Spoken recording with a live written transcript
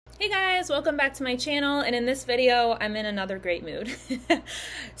Hey guys, welcome back to my channel, and in this video, I'm in another great mood.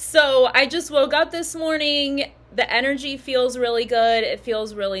 So I just woke up this morning, the energy feels really good, it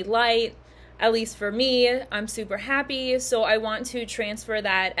feels really light, at least for me. I'm super happy, so I want to transfer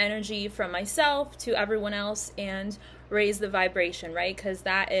that energy from myself to everyone else and raise the vibration, right? Because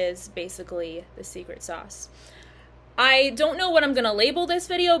that is basically the secret sauce. I don't know what I'm going to label this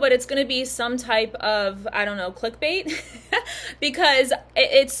video, but it's going to be some type of, I don't know, clickbait, because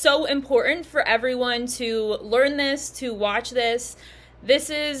it's so important for everyone to learn this, to watch this. This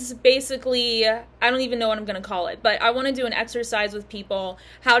is basically, I don't even know what I'm going to call it, but I want to do an exercise with people,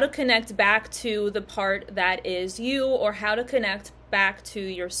 how to connect back to the part that is you, or how to connect back to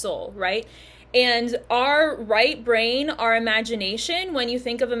your soul, right? And our right brain, our imagination, when you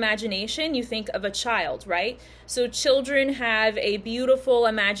think of imagination, you think of a child, right? So children have a beautiful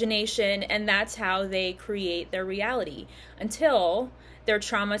imagination, and that's how they create their reality until they're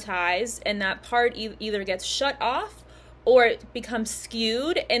traumatized, and that part either gets shut off or it becomes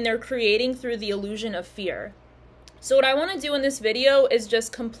skewed, and they're creating through the illusion of fear. So what I want to do in this video is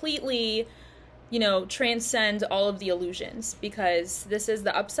just completely, transcend all of the illusions, because this is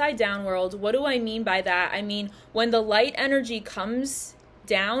the upside down world. What do I mean by that? I mean, when the light energy comes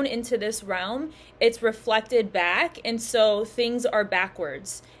down into this realm, it's reflected back, and so things are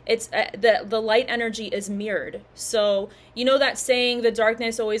backwards. It's the light energy is mirrored. So you know that saying, the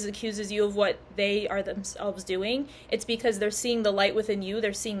darkness always accuses you of what they are themselves doing? It's because they're seeing the light within you,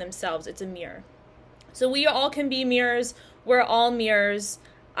 they're seeing themselves. It's a mirror. So we all can be mirrors. We're all mirrors.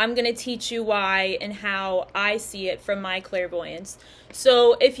 I'm going to teach you why and how I see it from my clairvoyance.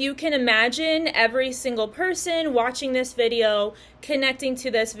 So if you can imagine every single person watching this video, connecting to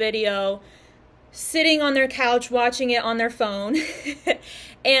this video, sitting on their couch, watching it on their phone,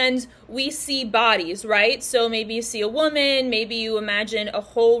 and we see bodies, right? So maybe you see a woman, maybe you imagine a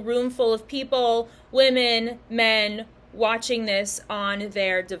whole room full of people, women, men, watching this on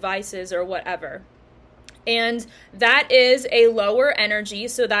their devices or whatever. And that is a lower energy,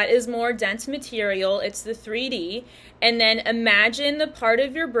 so that is more dense material. It's the 3D. And then imagine the part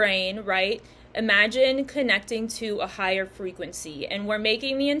of your brain, right? Imagine connecting to a higher frequency. And we're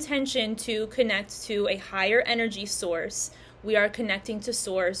making the intention to connect to a higher energy source. We are connecting to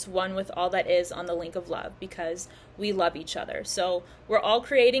source, one with all that is, on the link of love, because we love each other. So we're all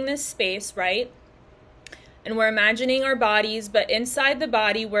creating this space, right? And we're imagining our bodies, but inside the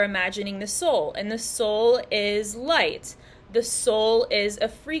body, we're imagining the soul. And the soul is light. The soul is a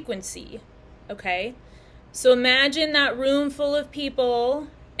frequency, okay? So imagine that room full of people,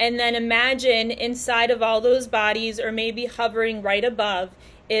 and then imagine inside of all those bodies, or maybe hovering right above,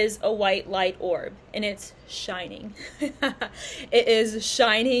 is a white light orb. And it's shining. It is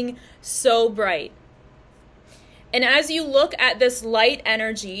shining so bright. And as you look at this light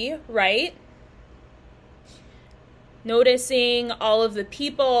energy, right? Noticing all of the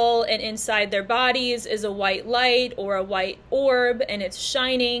people, and inside their bodies is a white light or a white orb, and it's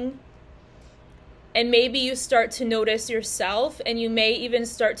shining. And maybe you start to notice yourself, and you may even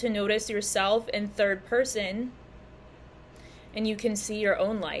start to notice yourself in third person, and you can see your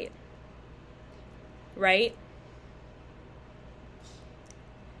own light, right?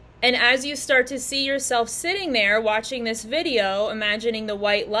 And as you start to see yourself sitting there watching this video, imagining the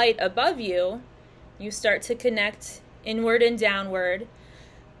white light above you, you start to connect inward and downward.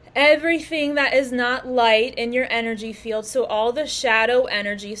 Everything that is not light in your energy field, so all the shadow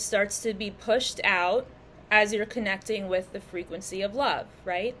energy starts to be pushed out as you're connecting with the frequency of love,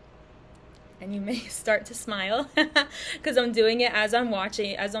 right? And you may start to smile because I'm doing it as I'm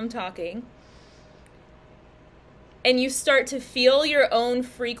watching, as I'm talking. And you start to feel your own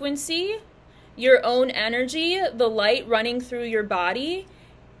frequency, your own energy, the light running through your body.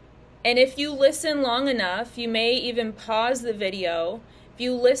 And if you listen long enough, you may even pause the video. If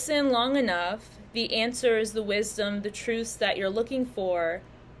you listen long enough, the answers, the wisdom, the truths that you're looking for,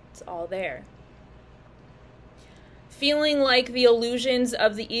 it's all there. Feeling like the illusions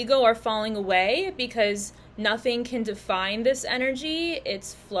of the ego are falling away because nothing can define this energy.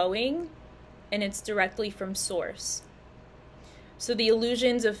 It's flowing, and it's directly from source. So the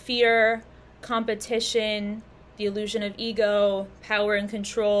illusions of fear, competition, the illusion of ego, power and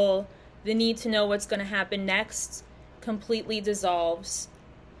control, the need to know what's going to happen next completely dissolves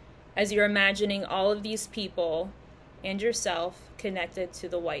as you're imagining all of these people and yourself connected to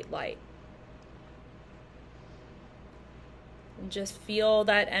the white light. And just feel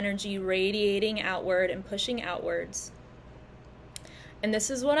that energy radiating outward and pushing outwards. And this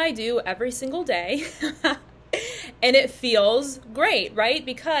is what I do every single day. And it feels great, right?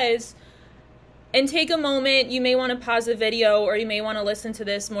 Because And take a moment, you may want to pause the video or you may want to listen to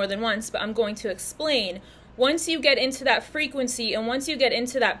this more than once, but I'm going to explain. Once you get into that frequency and once you get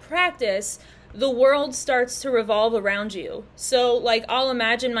into that practice, the world starts to revolve around you. So like I'll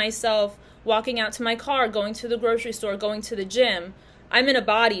imagine myself walking out to my car, going to the grocery store, going to the gym. I'm in a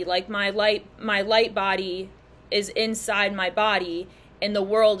body, like my light body is inside my body and the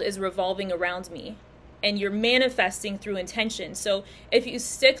world is revolving around me. And you're manifesting through intention. So if you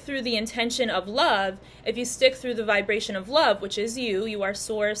stick through the intention of love, if you stick through the vibration of love, which is you are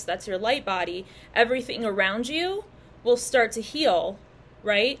source, that's your light body, everything around you will start to heal,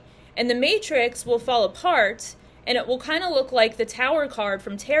 right? And the matrix will fall apart and it will kind of look like the Tower card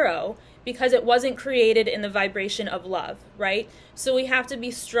from tarot because it wasn't created in the vibration of love, right? So we have to be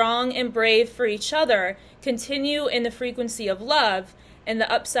strong and brave for each other, continue in the frequency of love. In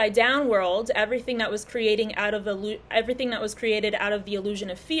the upside down world, everything that was created out of the illusion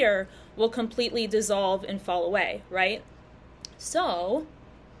of fear will completely dissolve and fall away, right? So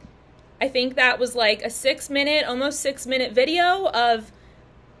I think that was like a 6-minute, almost 6-minute video of,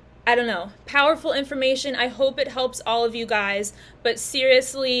 I don't know, powerful information. I hope it helps all of you guys, but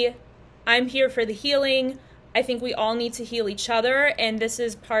seriously, I'm here for the healing. I think we all need to heal each other, and this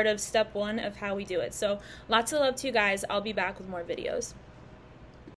is part of step 1 of how we do it. So lots of love to you guys. I'll be back with more videos.